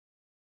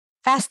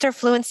Faster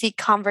Fluency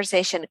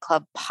Conversation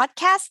Club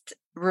podcast,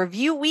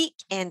 review week,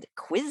 and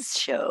quiz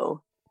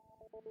show.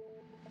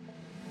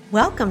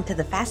 Welcome to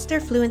the Faster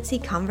Fluency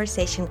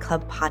Conversation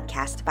Club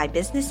podcast by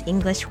Business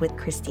English with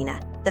Christina.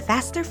 The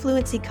Faster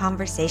Fluency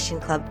Conversation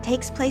Club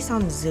takes place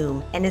on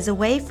Zoom and is a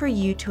way for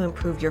you to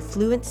improve your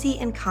fluency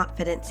and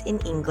confidence in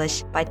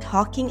English by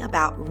talking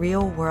about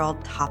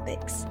real-world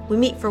topics. We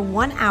meet for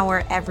 1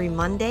 hour every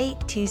Monday,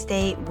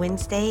 Tuesday,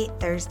 Wednesday,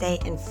 Thursday,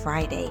 and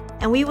Friday,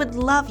 and we would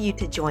love you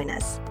to join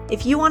us.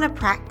 If you want to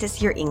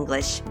practice your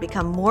English,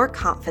 become more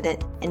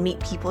confident, and meet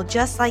people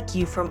just like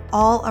you from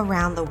all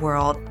around the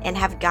world, and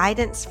have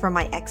guidance from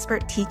my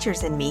expert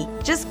teachers and me,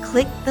 just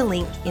click the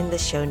link in the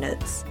show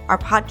notes. Our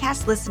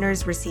podcast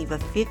listeners receive a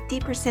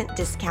 50%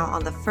 discount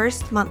on the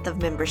first month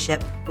of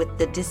membership with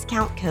the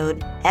discount code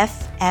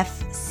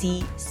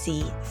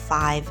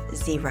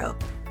FFCC50.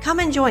 Come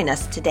and join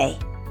us today.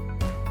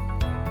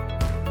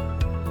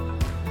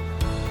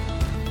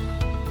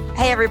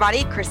 Hey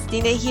everybody,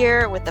 Christina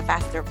here with the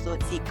Faster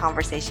Fluency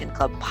Conversation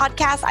Club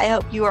podcast. I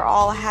hope you are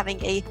all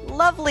having a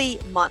lovely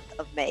month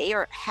of May,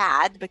 or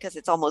had, because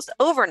it's almost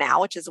over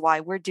now, which is why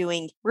we're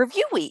doing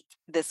review week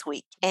this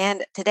week.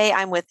 And today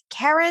I'm with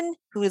Karen,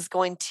 who is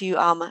going to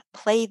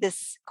play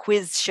this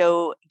quiz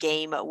show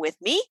game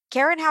with me.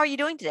 Karen, how are you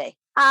doing today?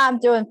 I'm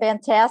doing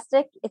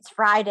fantastic. It's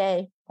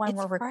Friday when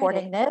we're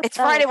recording this. It's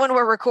Friday when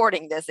we're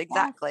recording this,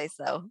 exactly. Yes.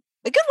 So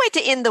a good way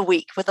to end the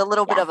week with a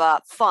little bit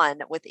of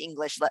fun with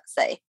English, let's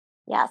say.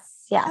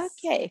 Yes.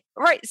 Okay.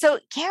 Right. So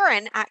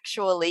Karen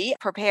actually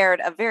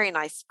prepared a very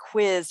nice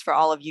quiz for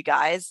all of you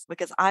guys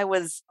because I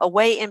was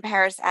away in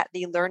Paris at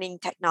the Learning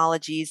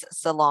Technologies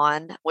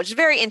Salon, which is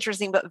very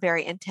interesting, but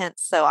very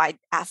intense. So I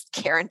asked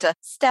Karen to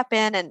step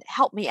in and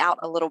help me out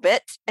a little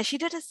bit, and she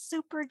did a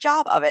super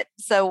job of it.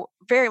 So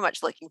very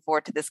much looking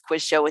forward to this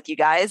quiz show with you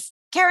guys.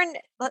 Karen,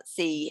 let's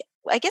see.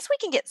 I guess we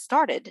can get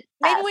started.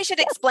 Maybe we should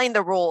explain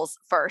the rules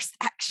first,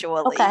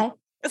 actually. Okay.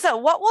 So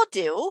what we'll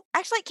do,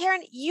 actually,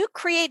 Karen, you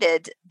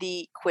created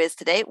the quiz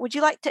today. Would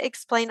you like to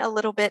explain a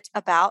little bit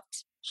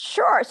about?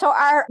 Sure. So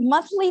our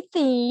monthly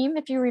theme,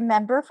 if you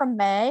remember from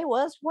May,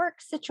 was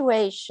work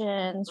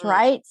situations,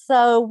 right?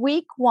 So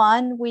week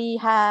one, we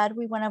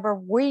went over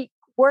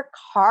work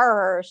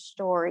horror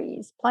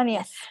stories, plenty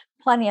of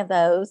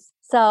those.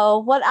 So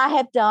what I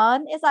have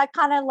done is I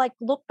kind of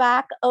look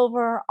back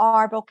over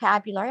our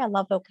vocabulary. I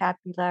love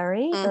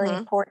vocabulary, very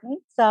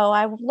important. So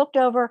I looked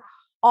over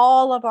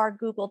all of our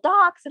Google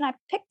Docs, and I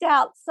picked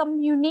out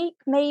some unique,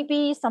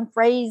 maybe some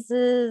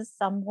phrases,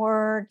 some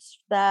words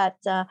that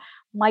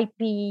might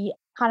be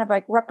kind of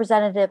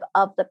representative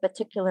of the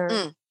particular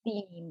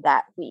theme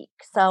that week.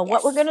 So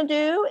what we're going to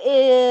do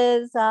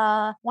is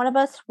one of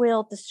us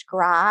will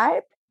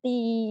describe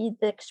the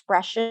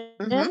expression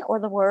or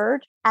the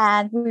word,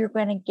 and we're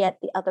going to get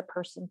the other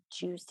person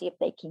to see if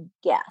they can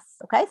guess.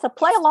 Okay, so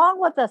play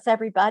along with us,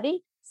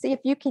 everybody. See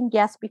if you can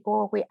guess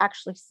before we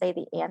actually say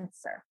the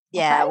answer.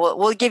 Yeah, okay?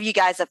 we'll give you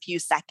guys a few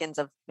seconds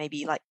of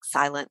maybe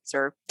silence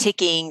or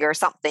ticking or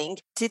something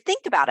to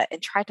think about it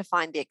and try to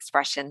find the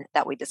expression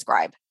that we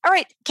describe. All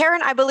right,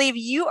 Karen, I believe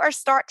you are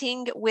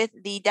starting with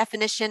the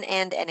definition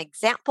and an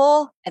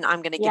example, and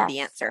I'm going to give the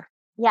answer.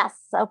 Yes.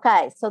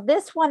 Okay. So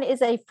this one is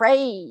a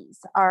phrase.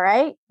 All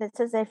right. This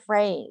is a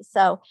phrase.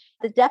 So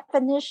the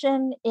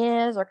definition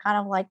is, or kind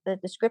of like the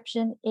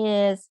description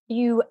is,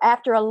 you,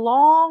 after a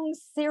long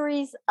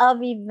series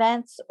of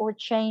events or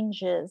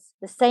changes,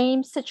 the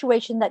same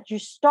situation that you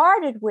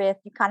started with,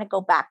 you kind of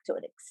go back to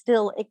it. It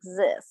still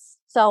exists.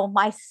 So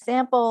my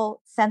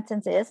sample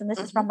sentence is, and this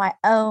is from my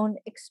own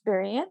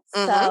experience.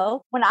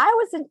 So when I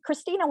was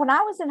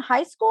in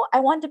high school, I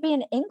wanted to be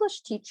an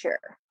English teacher,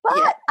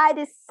 but I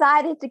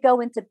decided to go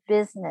into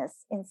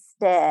business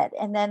instead.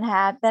 And then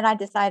I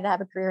decided to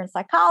have a career in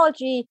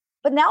psychology.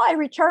 But now I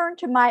return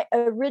to my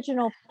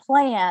original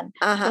plan.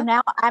 So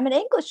now I'm an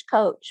English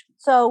coach.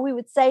 So we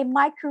would say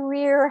my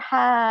career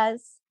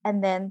has,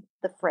 and then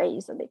the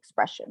phrase or the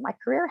expression, my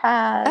career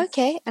has.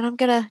 Okay, and I'm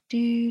gonna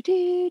do.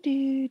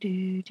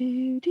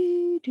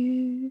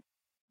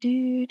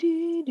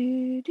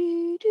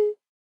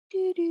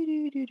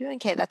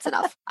 Okay, that's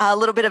enough. A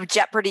little bit of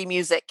Jeopardy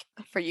music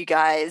for you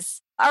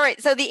guys. All right,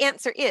 so the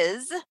answer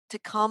is to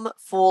come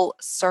full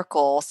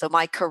circle. So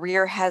my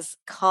career has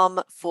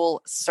come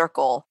full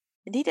circle.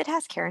 Indeed, it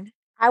has, Karen.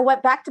 I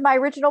went back to my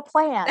original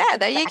plan. Yeah,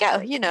 there you go.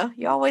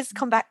 You always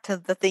come back to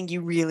the thing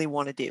you really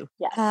want to do.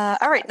 Yes.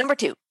 All right, number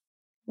two.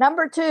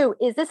 Number two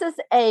is, this is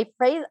a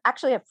phrase,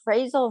 actually a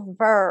phrasal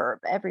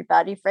verb,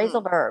 everybody,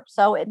 phrasal verb.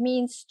 So it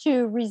means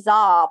to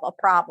resolve a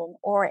problem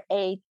or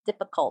a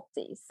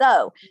difficulty.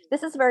 So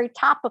this is very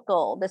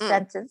topical, the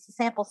sentence, the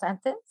sample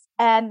sentence.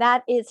 And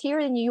that is, here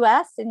in the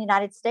US, in the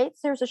United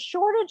States, there's a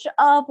shortage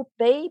of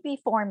baby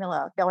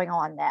formula going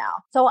on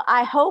now. So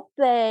I hope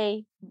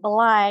they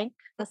blank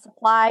the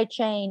supply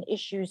chain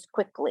issues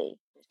quickly.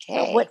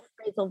 Okay. So what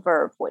phrasal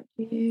verb would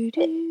fit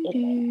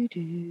in there?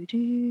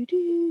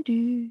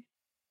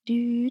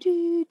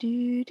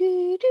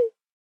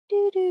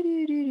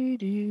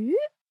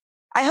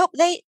 I hope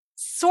they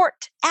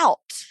sort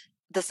out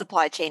the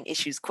supply chain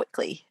issues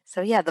quickly. So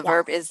yeah, the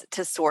verb is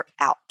to sort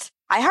out.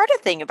 I heard a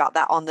thing about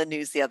that on the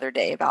news the other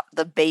day about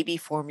the baby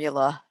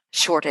formula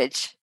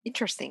shortage.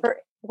 Interesting.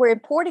 We're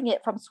importing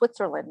it from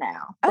Switzerland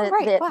now.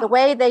 Wow. The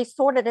way they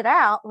sorted it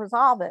out,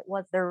 resolve it,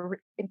 was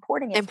they're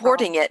importing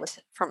it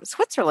from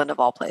Switzerland of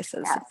all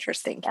places. Yes.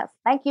 Interesting. Yes.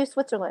 Thank you,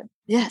 Switzerland.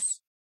 Yes.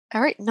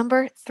 All right.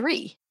 Number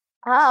 3.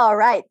 All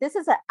right. This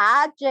is an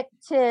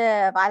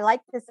adjective. I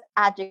like this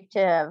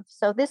adjective.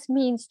 So this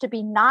means to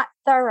be not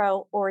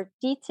thorough or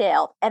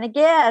detailed. And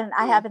again,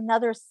 I have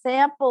another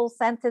sample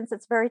sentence.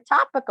 It's very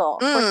topical.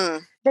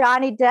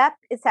 Johnny Depp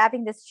is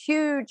having this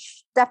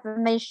huge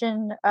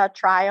defamation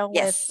trial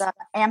with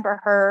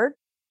Amber Heard.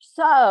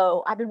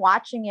 So I've been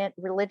watching it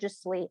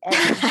religiously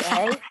every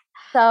day.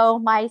 So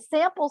my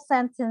sample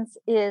sentence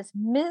is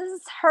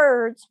Ms.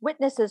 Heard's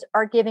witnesses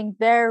are giving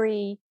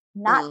very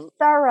not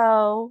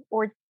thorough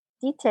or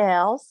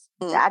details,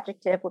 the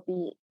adjective would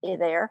be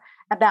there,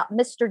 about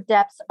Mr.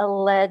 Depp's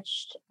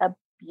alleged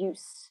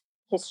abuse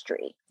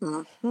history.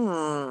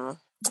 All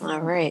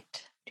right.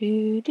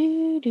 Do,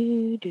 do,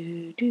 do,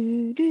 do,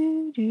 do,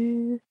 do,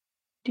 do.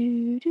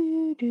 Do,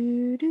 do,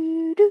 do,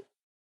 do, do.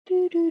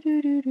 Do, do,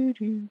 do, do, do,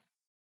 do.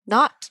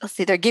 Let's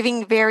see, they're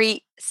giving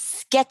very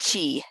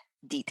sketchy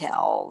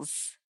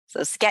details.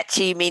 So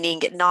sketchy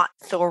meaning not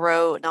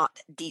thorough, not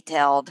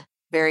detailed.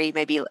 Very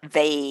maybe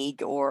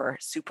vague or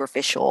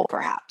superficial,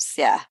 perhaps.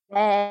 Yeah.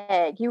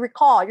 Vague. You're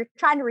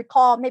trying to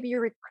recall. Maybe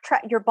your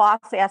boss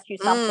asked you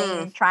something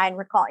and try and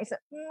recall. You said,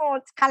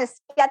 it's kind of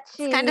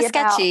sketchy.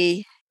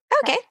 Sketchy.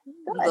 Okay.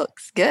 Good.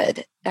 Looks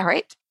good. All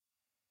right.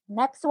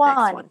 Next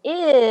one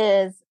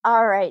is,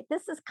 all right,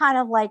 this is kind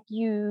of like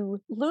you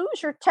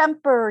lose your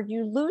temper,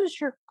 you lose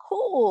your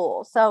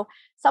cool. So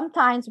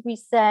sometimes we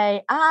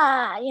say,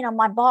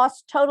 my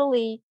boss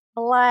totally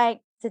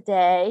liked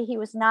today. He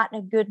was not in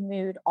a good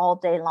mood all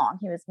day long.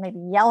 He was maybe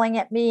yelling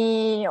at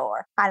me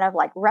or kind of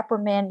like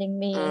reprimanding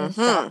me.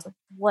 So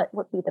what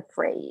would be the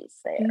phrase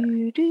there?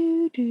 Do,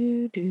 do,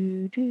 do,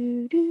 do,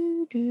 do,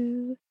 do,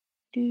 do.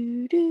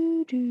 Do,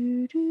 do,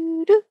 do,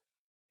 do, do.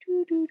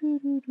 Do, do, do,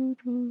 do, do,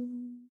 do.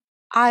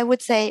 I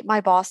would say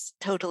my boss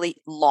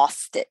totally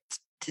lost it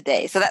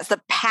today. So that's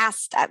the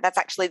past. That's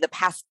actually the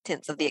past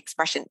tense of the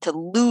expression to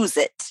lose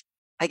it.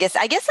 I guess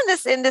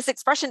in this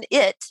expression,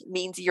 it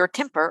means your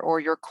temper or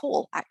your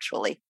cool,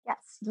 actually.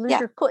 Yes, lose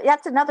your cool.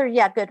 That's another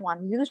good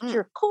one. Lose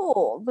your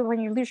cool. When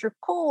you lose your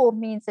cool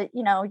means that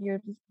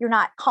you're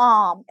not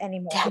calm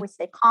anymore. We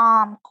say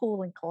calm,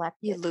 cool, and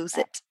collected. You lose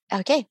it.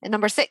 Okay, and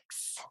number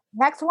 6.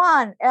 Next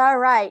one. All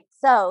right.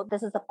 So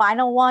this is the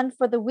final one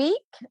for the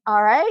week.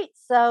 All right.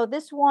 So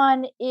this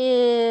one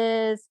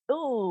is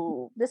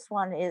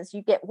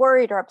you get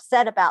worried or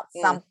upset about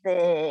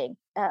something.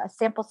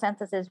 Sample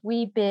sentence is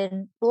we've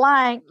been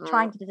blank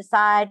trying to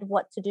decide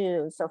what to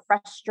do. So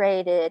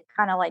frustrated,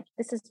 kind of like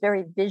this is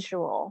very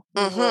visual.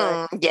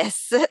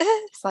 Yes.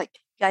 It's like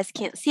you guys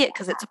can't see it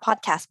because it's a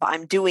podcast, but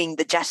I'm doing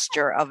the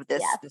gesture of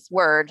this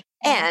word.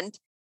 And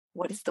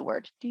what is the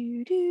word?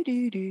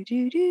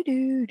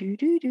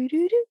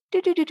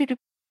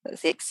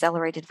 That's the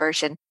accelerated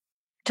version.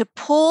 To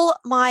pull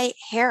my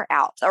hair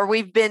out, or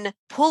we've been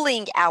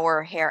pulling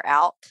our hair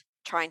out,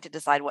 trying to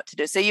decide what to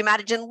do. So you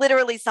imagine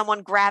literally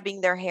someone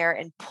grabbing their hair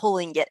and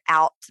pulling it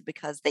out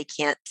because they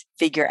can't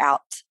figure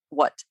out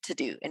what to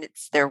do. And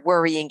they're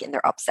worrying and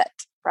they're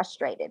upset.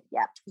 Frustrated.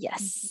 Yeah.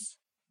 Yes.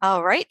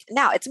 All right.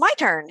 Now it's my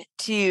turn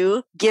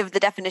to give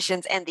the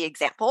definitions and the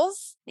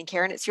examples. And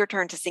Karen, it's your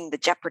turn to sing the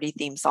Jeopardy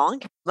theme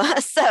song.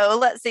 So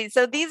let's see.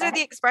 So these are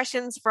the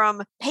expressions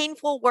from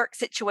painful work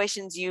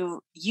situations you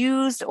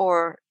used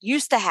or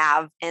used to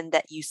have and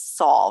that you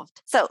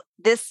solved. So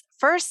this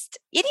first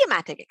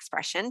idiomatic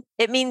expression,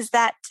 it means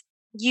that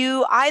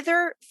you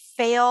either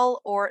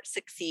fail or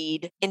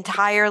succeed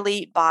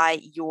entirely by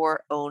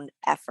your own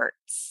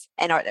efforts.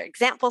 And our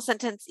example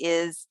sentence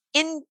is,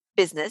 in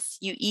business,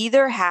 you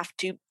either have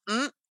to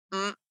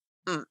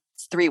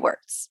It's 3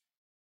 words.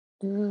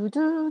 Do,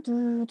 do,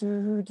 do,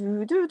 do,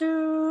 do, do,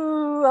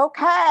 do.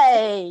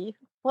 Okay.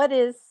 What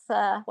is,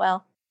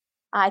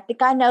 I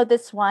think I know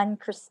this one,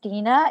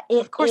 Christina.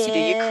 Of course you do.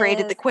 You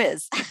created the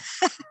quiz.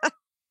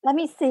 Let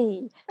me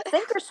see.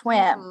 Sink or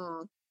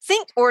swim?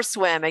 Sink or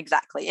swim,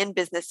 exactly. In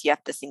business, you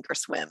have to sink or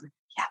swim.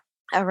 Yeah.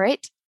 All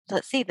right.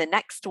 Let's see the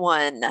next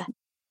one.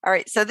 All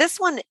right. So this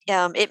one,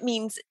 it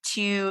means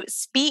to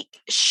speak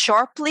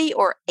sharply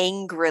or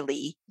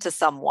angrily to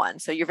someone.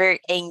 So you're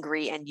very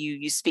angry and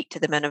you speak to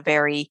them in a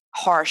very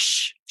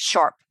harsh,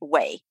 sharp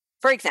way.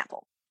 For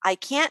example, I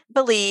can't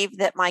believe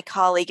that my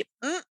colleague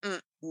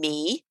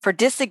me for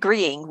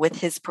disagreeing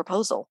with his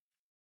proposal.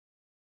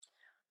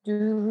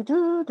 Do,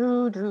 do,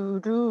 do,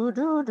 do, do,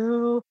 do,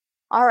 do.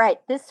 All right,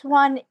 this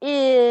one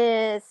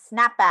is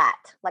snap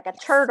at, like a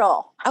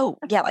turtle. Oh,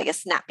 yeah, like a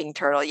snapping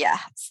turtle. Yeah,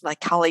 it's my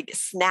colleague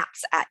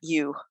snaps at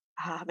you.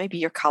 Maybe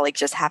your colleague's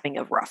just having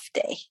a rough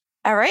day.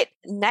 All right,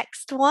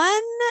 next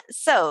one.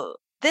 So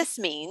this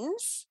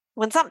means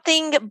when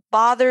something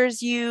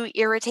bothers you,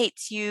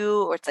 irritates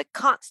you, or it's a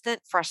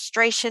constant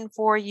frustration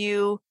for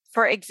you.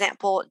 For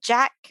example,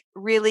 Jack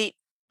really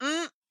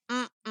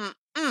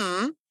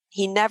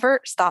He never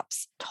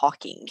stops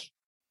talking.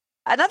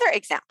 Another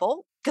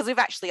example, because we've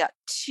actually got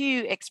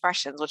two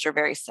expressions which are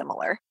very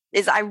similar,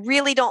 is I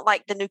really don't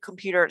like the new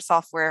computer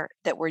software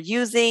that we're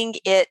using.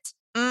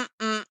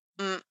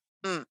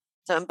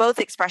 So in both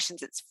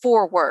expressions, it's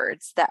 4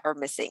 words that are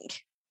missing.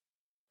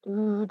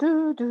 Do,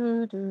 do,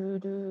 do, do,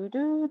 do,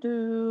 do,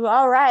 do.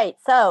 All right.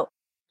 So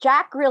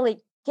Jack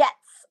really gets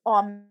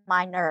on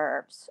my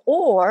nerves.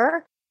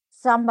 Or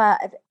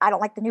I don't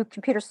like the new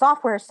computer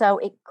software, so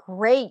it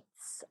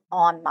grates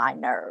on my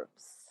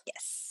nerves.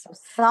 Yes. So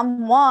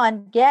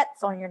someone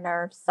gets on your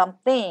nerves,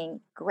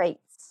 something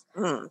grates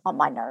on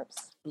my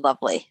nerves.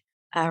 Lovely.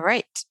 All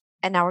right.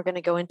 And now we're going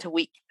to go into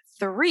week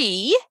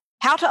 3,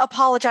 how to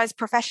apologize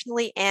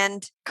professionally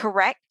and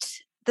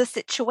correct the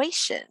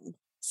situation.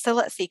 So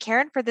let's see,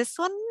 Karen, for this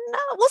one,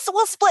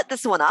 we'll split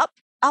this one up.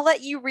 I'll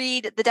let you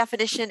read the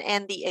definition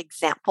and the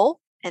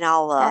example, and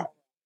I'll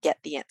get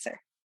the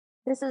answer.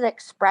 This is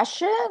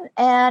expression,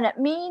 and it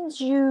means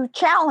you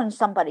challenge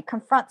somebody,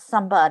 confront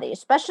somebody,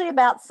 especially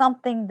about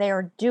something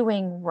they're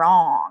doing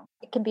wrong.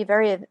 It can be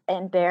very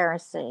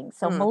embarrassing.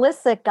 So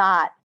Melissa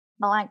got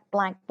blank,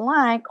 blank,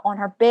 blank on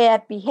her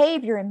bad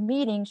behavior in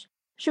meetings.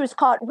 She was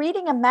caught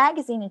reading a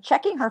magazine and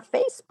checking her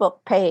Facebook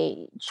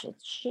page.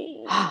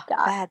 She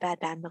got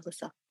bad,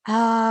 Melissa.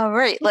 All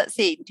right, let's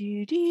see.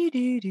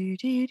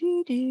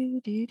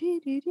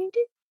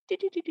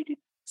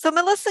 So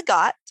Melissa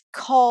got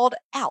called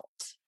out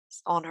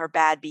on her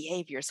bad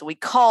behavior. So we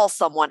call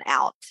someone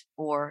out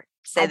or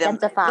say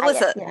identify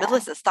them,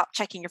 Melissa, stop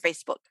checking your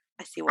Facebook.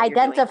 I see what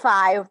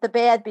identify you're doing. With the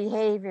bad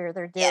behavior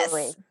they're doing.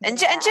 Yes. And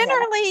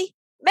generally,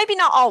 maybe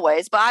not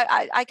always, but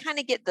I kind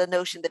of get the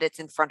notion that it's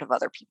in front of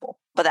other people,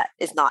 but that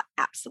is not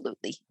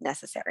absolutely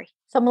necessary.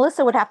 So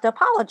Melissa would have to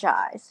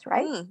apologize,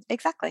 right?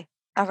 Exactly.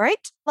 All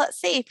right. Let's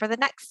see for the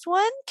next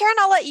one. Karen,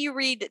 I'll let you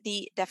read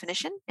the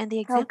definition and the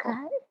example. Okay.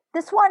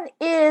 This one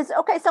is,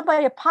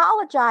 somebody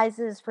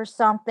apologizes for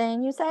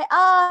something. You say,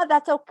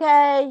 that's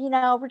okay.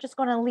 We're just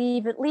going to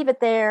leave it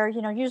there.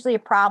 Usually a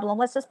problem.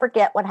 Let's just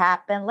forget what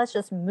happened. Let's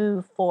just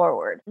move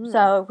forward.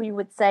 So we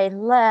would say,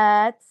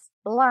 let's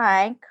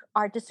blank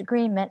our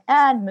disagreement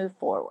and move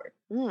forward.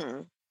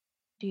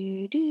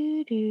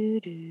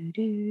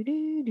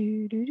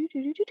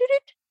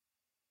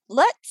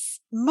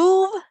 Let's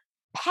move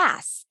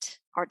past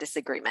our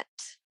disagreement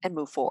and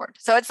move forward.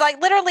 So it's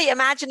like literally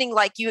imagining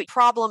like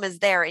problem is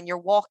there and you're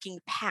walking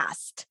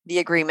past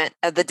the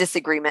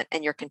disagreement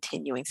and you're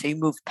continuing. So you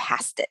move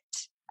past it.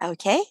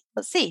 Okay,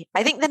 let's see.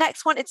 I think the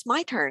next one, it's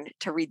my turn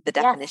to read the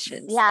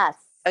definitions. Yes.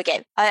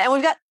 Okay. And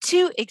we've got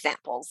 2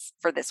 examples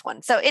for this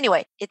one. So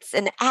anyway, it's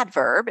an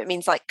adverb. It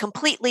means like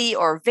completely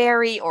or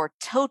very or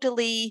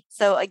totally.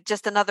 So like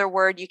just another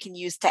word you can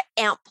use to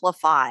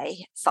amplify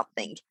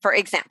something. For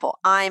example,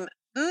 I'm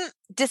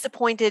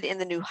disappointed in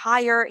the new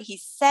hire. He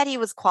said he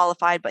was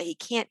qualified, but he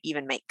can't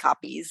even make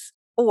copies.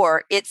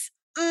 Or it's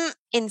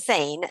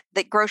insane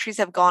that groceries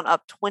have gone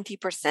up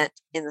 20%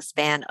 in the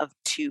span of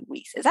 2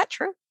 weeks. Is that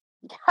true?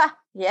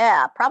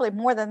 Yeah, probably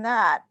more than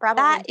that.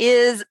 Probably. That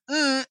is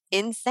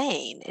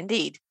insane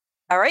indeed.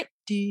 All right.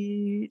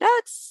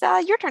 It's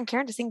your turn,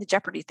 Karen, to sing the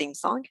Jeopardy theme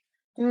song.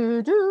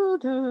 Do, do,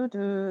 do,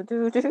 do,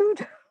 do, do,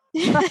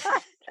 do.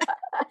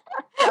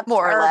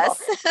 More or less.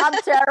 I'm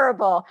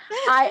terrible.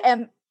 I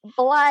am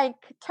blank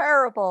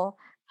terrible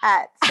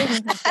at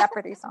singing the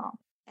Jeopardy song.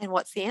 And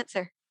what's the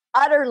answer?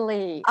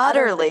 Utterly.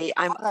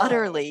 I'm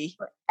utterly.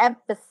 For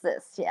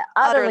emphasis, yeah.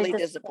 Utterly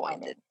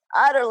disappointed.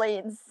 Utterly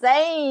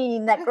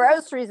insane that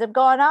groceries have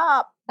gone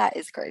up. That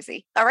is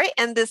crazy. All right.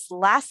 And this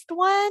last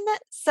one.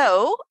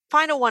 So,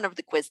 final one of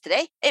the quiz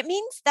today. It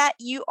means that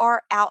you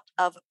are out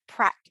of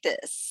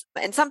practice.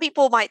 And some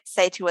people might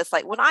say to us,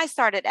 like, when I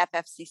started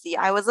FFCC,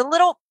 I was a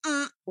little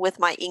with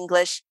my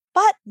English,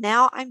 but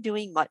now I'm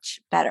doing much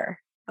better.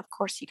 Of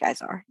course you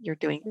guys are. You're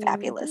doing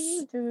fabulous.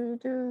 So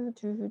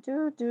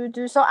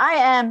I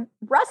am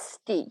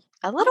rusty.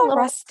 A little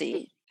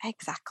rusty.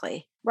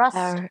 Exactly. Rust.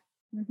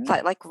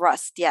 Like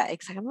rust. Yeah,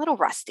 exactly. I'm a little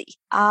rusty.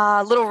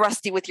 A little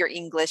rusty with your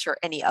English or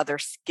any other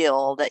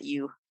skill that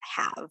you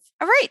have.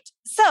 All right.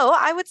 So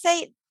I would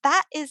say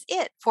that is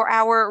it for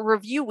our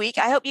review week.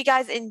 I hope you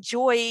guys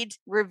enjoyed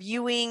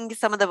reviewing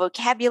some of the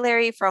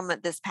vocabulary from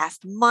this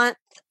past month,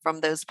 from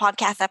those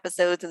podcast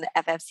episodes and the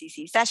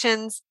FFCC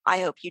sessions.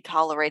 I hope you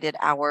tolerated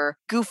our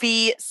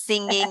goofy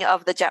singing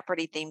of the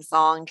Jeopardy theme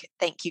song.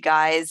 Thank you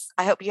guys.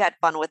 I hope you had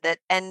fun with it.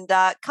 And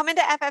come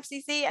into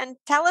FFCC and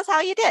tell us how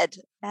you did.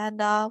 And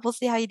we'll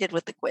see how you did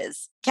with the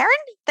quiz. Karen,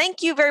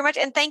 thank you very much.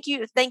 And thank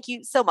you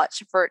so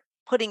much for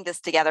putting this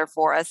together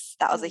for us.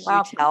 That was a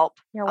huge help.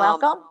 You're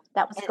welcome.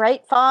 That was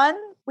great fun.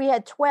 We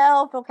had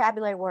 12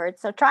 vocabulary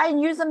words. So try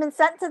and use them in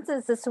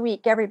sentences this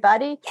week,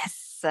 everybody.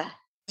 Yes.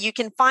 You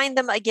can find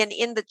them again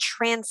in the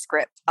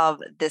transcript of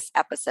this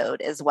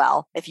episode as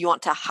well, if you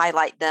want to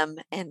highlight them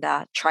and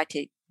try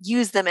to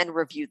use them and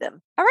review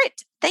them. All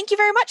right. Thank you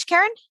very much,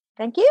 Karen.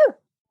 Thank you.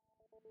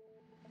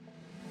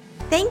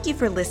 Thank you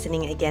for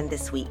listening again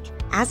this week.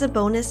 As a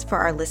bonus for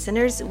our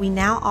listeners, we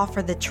now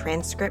offer the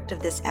transcript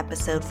of this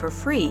episode for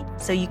free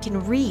so you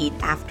can read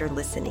after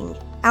listening.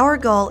 Our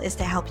goal is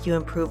to help you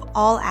improve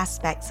all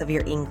aspects of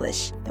your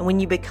English. And when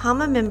you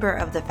become a member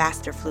of the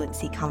Faster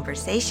Fluency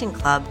Conversation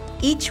Club,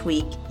 each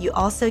week you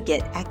also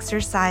get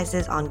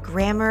exercises on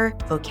grammar,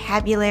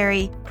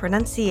 vocabulary,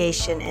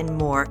 pronunciation, and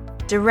more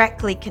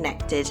directly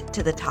connected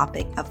to the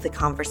topic of the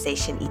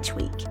conversation each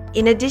week.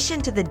 In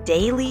addition to the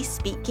daily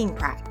speaking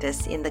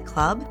practice in the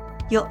club,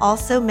 you'll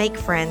also make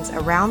friends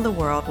around the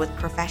world with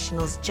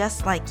professionals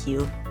just like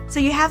you, so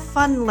you have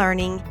fun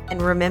learning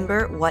and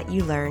remember what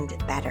you learned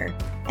better.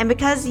 And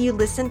because you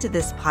listen to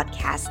this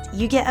podcast,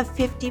 you get a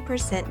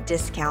 50%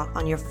 discount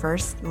on your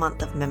first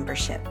month of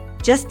membership.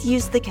 Just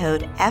use the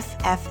code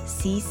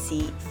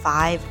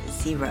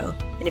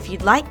FFCC50. And if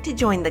you'd like to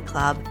join the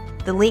club,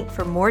 the link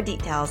for more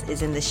details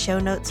is in the show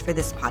notes for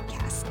this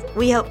podcast.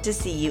 We hope to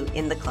see you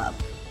in the club.